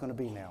is how it's going to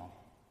be now.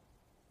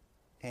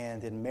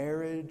 And in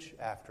marriage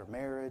after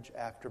marriage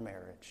after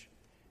marriage,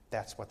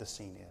 that's what the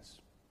scene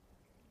is.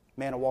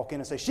 Man will walk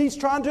in and say, she's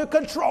trying to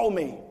control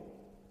me.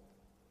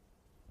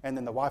 And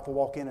then the wife will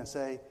walk in and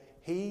say,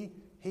 he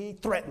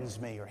threatens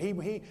me, or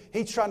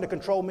he's trying to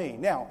control me.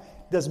 Now,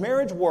 does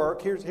marriage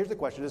work? Here's the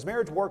question. Does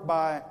marriage work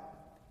by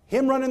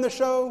him running the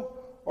show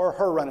or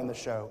her running the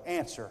show?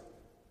 Answer.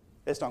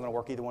 It's not going to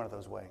work either one of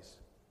those ways.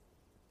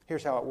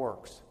 Here's how it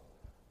works.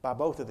 By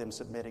both of them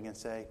submitting and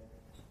say,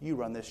 you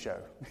run this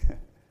show.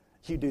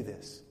 You do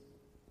this.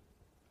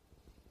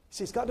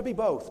 See, it's got to be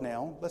both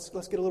now. Let's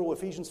get a little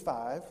Ephesians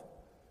 5,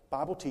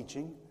 Bible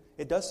teaching.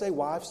 It does say,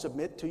 wives,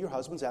 submit to your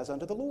husbands as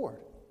unto the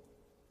Lord.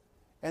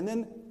 And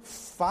then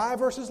 5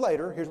 verses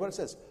later, here's what it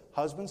says.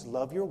 Husbands,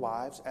 love your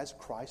wives as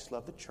Christ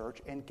loved the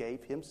church and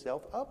gave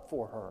himself up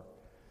for her.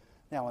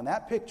 Now, in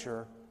that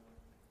picture,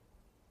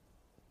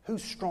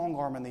 who's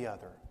strong-arming the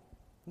other?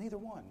 Neither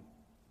one.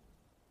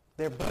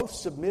 They're both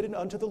submitted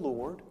unto the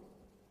Lord.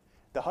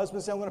 The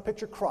husband's now going to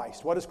picture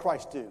Christ. What does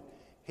Christ do?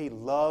 He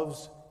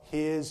loves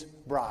his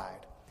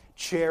bride,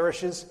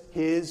 cherishes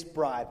his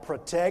bride,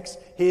 protects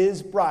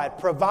his bride,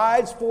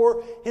 provides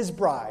for his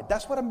bride.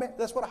 That's what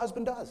a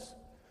husband does.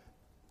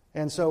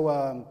 And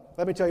so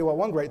let me tell you what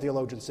one great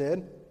theologian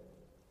said.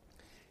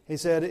 He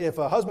said, if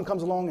a husband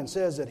comes along and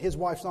says that his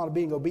wife's not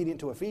being obedient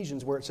to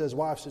Ephesians, where it says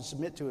wives should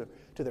submit to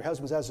their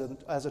husbands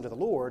as unto the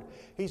Lord,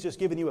 he's just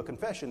giving you a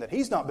confession that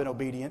he's not been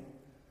obedient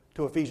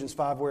to Ephesians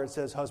 5, where it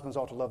says husbands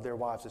ought to love their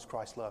wives as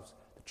Christ loves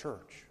the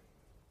church.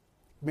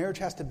 Marriage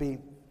has to be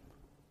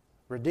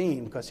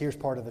redeemed, because here's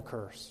part of the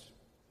curse.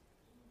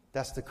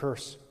 That's the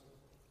curse,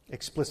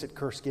 explicit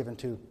curse given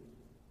to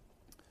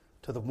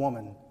the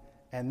woman.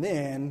 And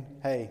then,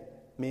 hey,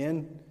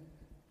 men,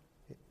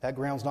 that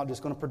ground's not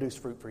just going to produce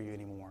fruit for you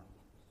anymore.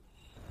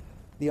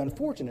 The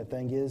unfortunate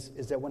thing is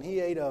that when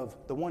he ate of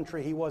the one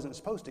tree he wasn't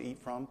supposed to eat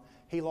from,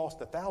 he lost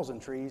 1,000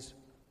 trees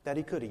that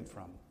he could eat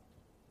from.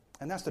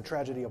 And that's the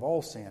tragedy of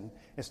all sin.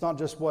 It's not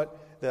just what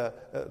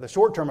the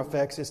short-term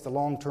effects, it's the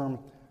long-term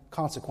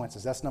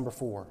consequences. That's number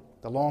 4,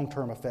 the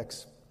long-term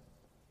effects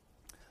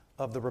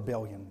of the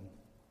rebellion.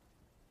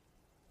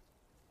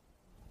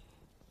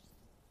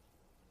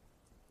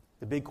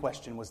 The big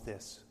question was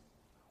this.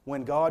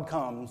 When God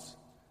comes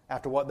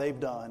after what they've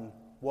done,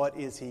 what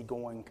is he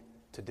going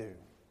to do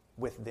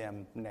with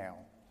them now?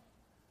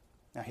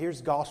 Now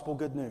here's gospel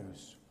good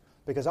news.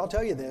 Because I'll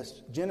tell you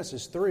this,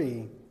 Genesis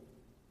 3,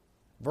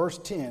 verse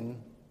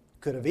 10,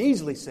 could have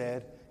easily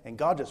said, and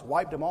God just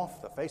wiped them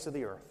off the face of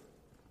the earth.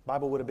 The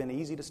Bible would have been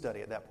easy to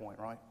study at that point,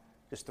 right?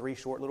 Just 3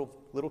 short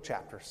little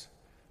chapters.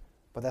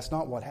 But that's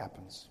not what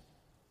happens.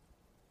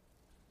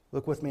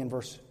 Look with me in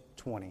verse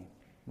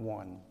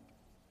 21.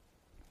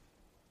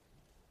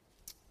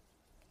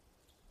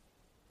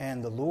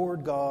 And the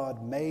Lord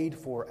God made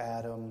for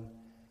Adam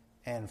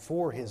and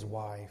for his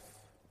wife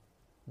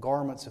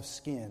garments of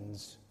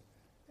skins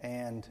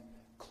and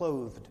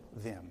clothed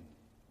them.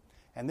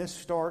 And this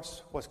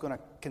starts what's going to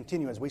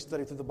continue as we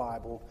study through the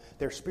Bible.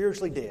 They're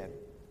spiritually dead.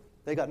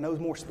 They got no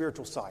more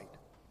spiritual sight.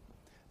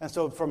 And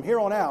so from here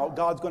on out,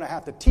 God's going to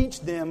have to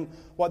teach them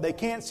what they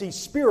can't see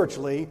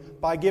spiritually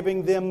by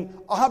giving them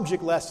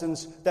object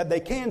lessons that they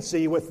can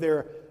see with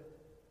their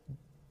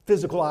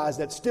physical eyes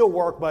that still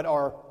work but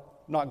are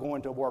not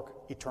going to work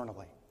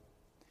eternally.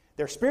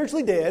 They're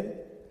spiritually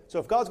dead. So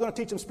if God's going to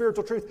teach them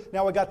spiritual truth,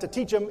 now we've got to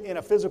teach them in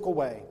a physical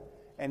way.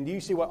 And do you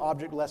see what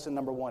object lesson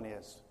number 1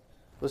 is?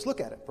 Let's look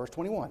at it. Verse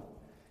 21.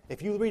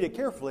 If you read it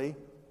carefully,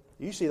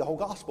 you see the whole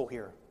gospel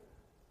here.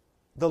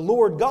 The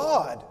Lord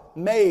God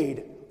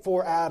made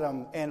for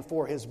Adam and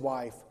for his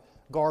wife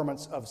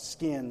garments of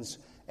skins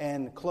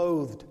and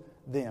clothed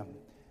them.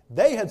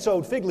 They had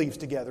sewed fig leaves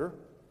together.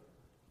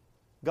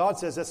 God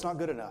says that's not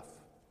good enough.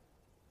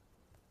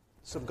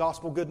 Some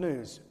gospel good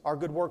news. Our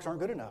good works aren't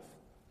good enough.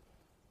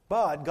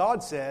 But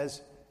God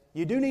says,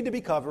 you do need to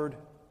be covered.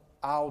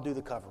 I'll do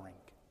the covering.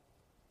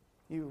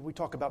 We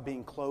talk about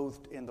being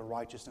clothed in the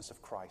righteousness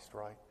of Christ,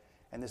 right?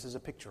 And this is a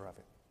picture of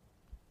it.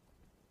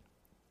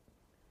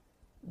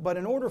 But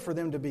in order for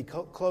them to be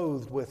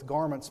clothed with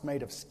garments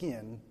made of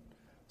skin,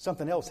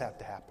 something else had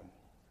to happen.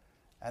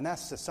 And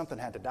that's that something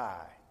had to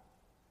die.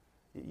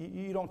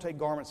 You don't take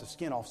garments of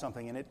skin off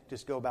something and it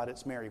just go about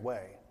its merry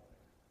way.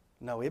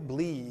 No, it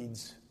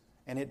bleeds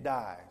and it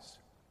dies.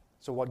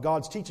 So what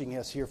God's teaching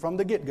us here from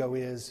the get-go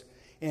is,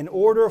 in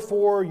order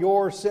for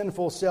your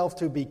sinful self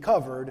to be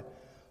covered,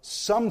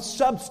 some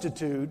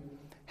substitute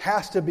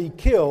has to be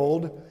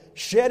killed,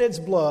 shed its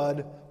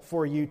blood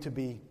for you to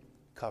be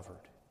covered.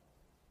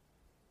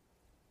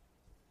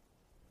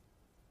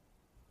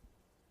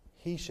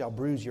 He shall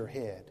bruise your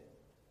head.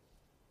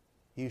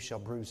 You shall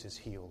bruise his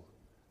heel.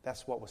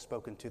 That's what was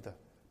spoken to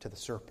the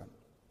serpent.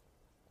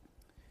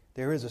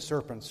 There is a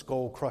serpent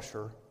skull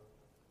crusher.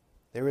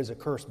 There is a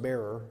curse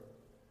bearer.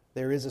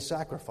 There is a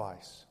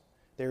sacrifice.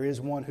 There is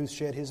one who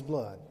shed his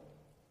blood.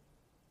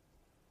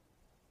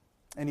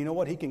 And you know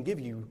what? He can give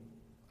you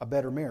a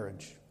better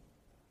marriage.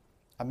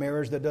 A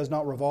marriage that does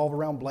not revolve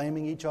around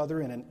blaming each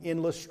other in an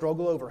endless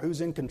struggle over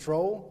who's in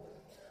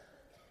control.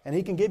 And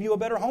he can give you a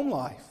better home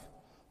life.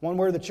 One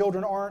where the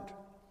children aren't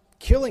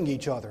killing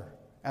each other,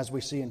 as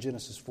we see in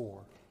Genesis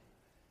 4.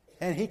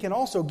 And he can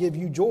also give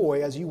you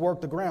joy as you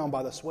work the ground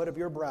by the sweat of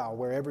your brow,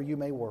 wherever you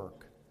may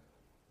work.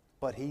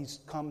 But he's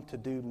come to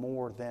do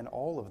more than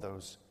all of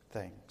those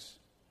things.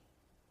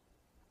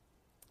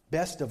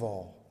 Best of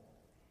all,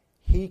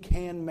 he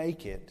can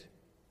make it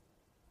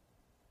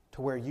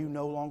to where you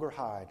no longer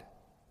hide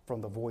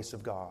from the voice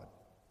of God.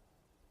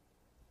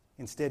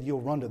 Instead,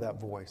 you'll run to that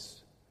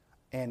voice.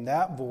 And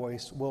that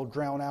voice will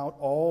drown out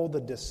all the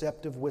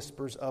deceptive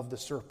whispers of the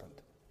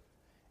serpent.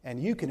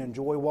 And you can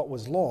enjoy what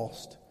was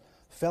lost,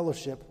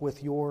 fellowship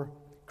with your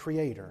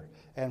Creator.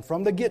 And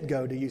from the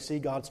get-go, do you see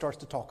God starts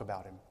to talk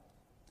about him?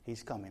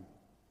 He's coming.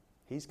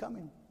 He's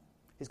coming.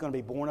 He's going to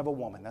be born of a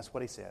woman. That's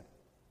what he said.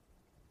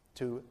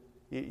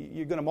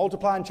 You're going to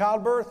multiply in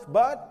childbirth,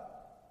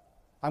 but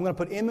I'm going to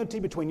put enmity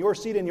between your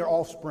seed and your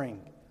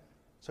offspring.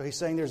 So he's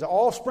saying there's an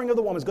offspring of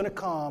the woman is going to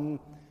come,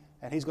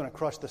 and he's going to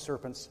crush the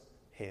serpent's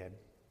head.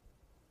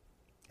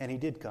 And he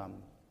did come.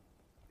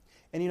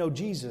 And you know,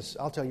 Jesus,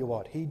 I'll tell you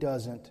what, he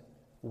doesn't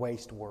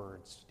waste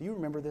words. Do you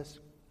remember this?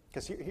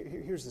 Because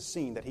here's the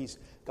scene that he's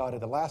got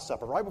at the Last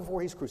Supper, right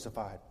before he's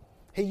crucified.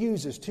 He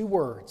uses 2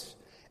 words,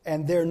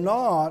 and they're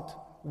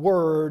not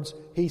words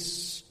he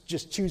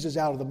just chooses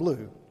out of the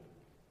blue.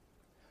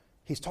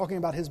 He's talking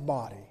about his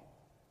body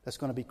that's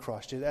going to be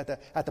crushed.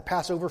 At the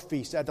Passover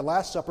feast, at the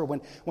Last Supper,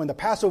 when the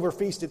Passover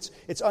feast,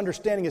 its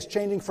understanding is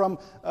changing from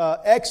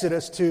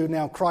Exodus to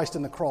now Christ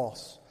and the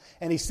cross.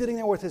 And he's sitting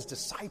there with his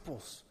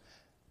disciples.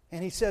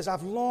 And he says,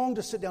 I've longed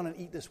to sit down and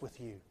eat this with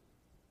you.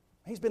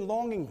 He's been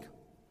longing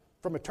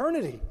from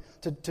eternity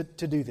to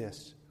do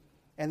this.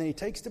 And then he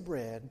takes the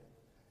bread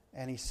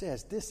and he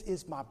says, this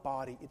is my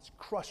body. It's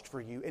crushed for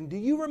you. And do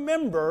you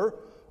remember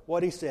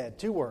what he said?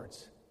 2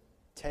 words.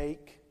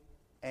 Take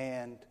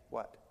and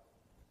what?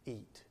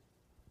 Eat.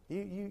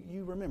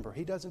 You remember.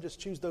 He doesn't just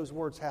choose those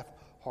words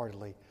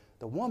half-heartedly.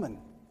 The woman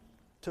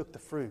took the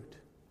fruit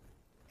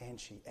and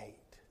she ate.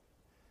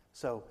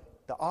 So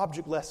the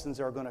object lessons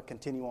are going to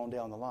continue on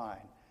down the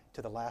line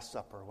to the Last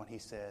Supper when he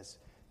says,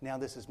 now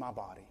this is my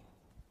body.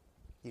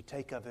 You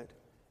take of it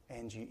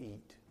and you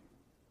eat.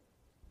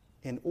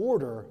 In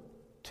order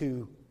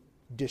to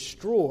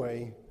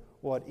destroy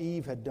what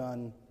Eve had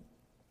done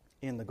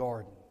in the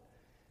garden.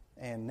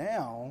 And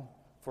now,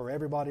 for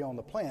everybody on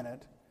the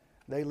planet,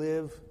 they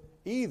live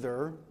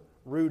either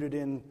rooted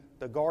in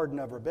the garden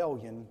of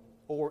rebellion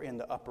or in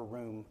the upper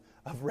room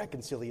of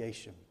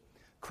reconciliation.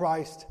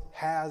 Christ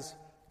has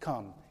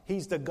come.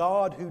 He's the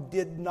God who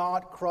did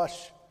not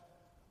crush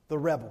the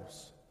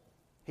rebels.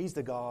 He's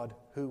the God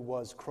who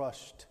was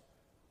crushed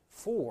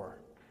for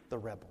the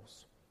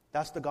rebels.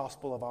 That's the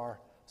gospel of our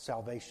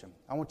salvation.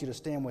 I want you to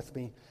stand with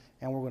me,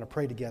 and we're going to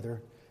pray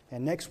together.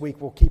 And next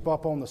week we'll keep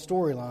up on the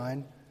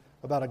storyline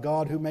about a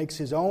God who makes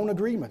His own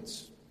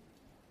agreements.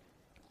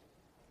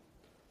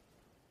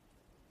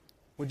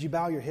 Would you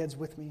bow your heads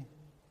with me?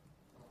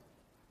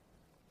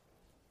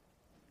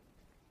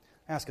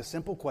 Ask a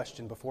simple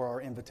question before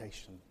our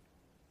invitation.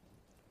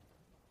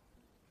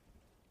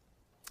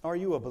 Are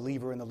you a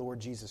believer in the Lord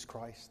Jesus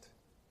Christ?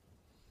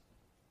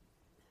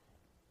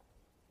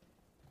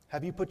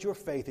 Have you put your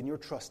faith and your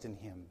trust in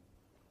Him?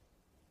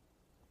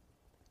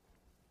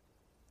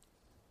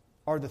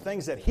 Are the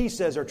things that He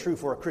says are true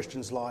for a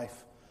Christian's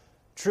life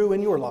true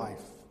in your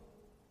life?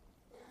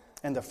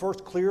 And the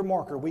first clear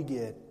marker we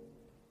get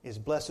is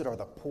blessed are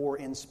the poor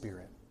in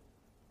spirit.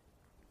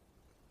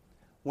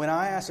 When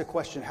I ask a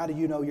question, how do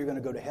you know you're going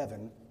to go to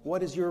heaven?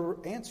 What is your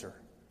answer?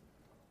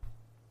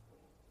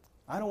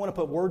 I don't want to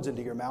put words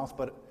into your mouth,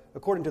 but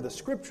according to the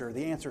Scripture,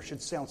 the answer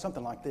should sound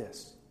something like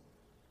this.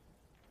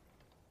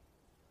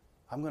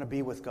 I'm going to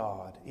be with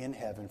God in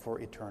heaven for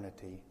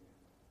eternity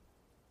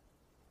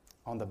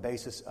on the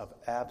basis of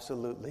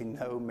absolutely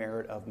no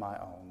merit of my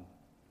own.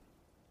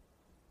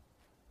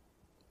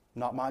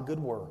 Not my good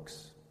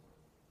works,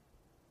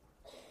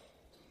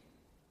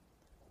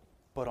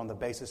 but on the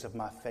basis of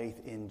my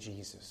faith in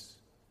Jesus.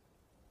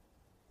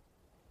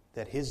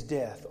 That His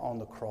death on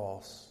the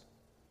cross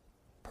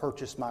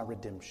purchased my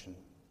redemption.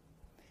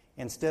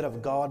 Instead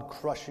of God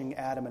crushing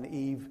Adam and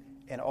Eve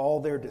and all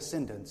their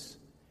descendants,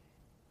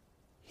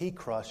 He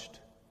crushed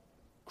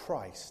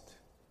Christ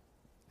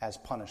as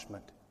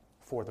punishment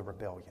for the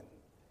rebellion,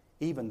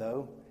 even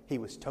though He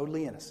was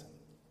totally innocent.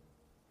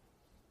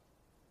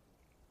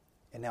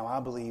 And now I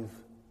believe,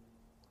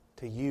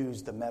 to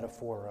use the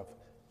metaphor of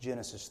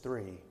Genesis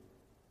 3,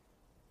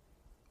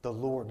 the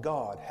Lord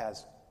God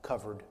has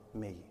covered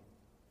me.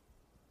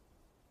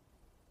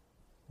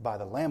 By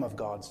the Lamb of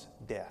God's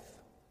death,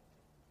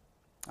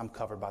 I'm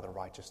covered by the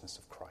righteousness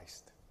of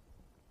Christ.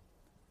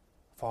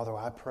 Father,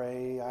 I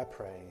pray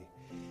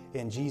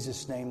in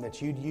Jesus' name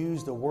that You'd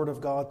use the Word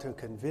of God to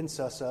convince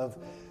us of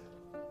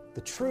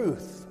the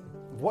truth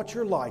of what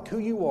You're like, who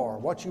You are,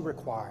 what You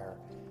require,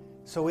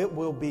 so it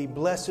will be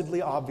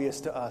blessedly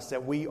obvious to us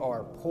that we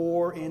are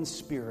poor in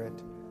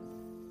spirit,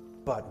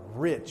 but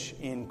rich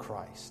in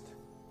Christ.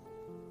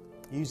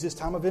 Use this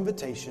time of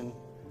invitation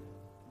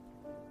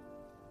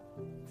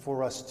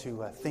for us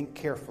to think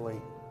carefully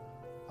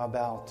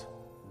about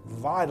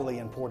vitally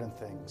important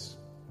things.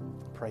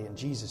 I pray in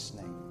Jesus'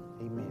 name.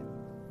 Amen.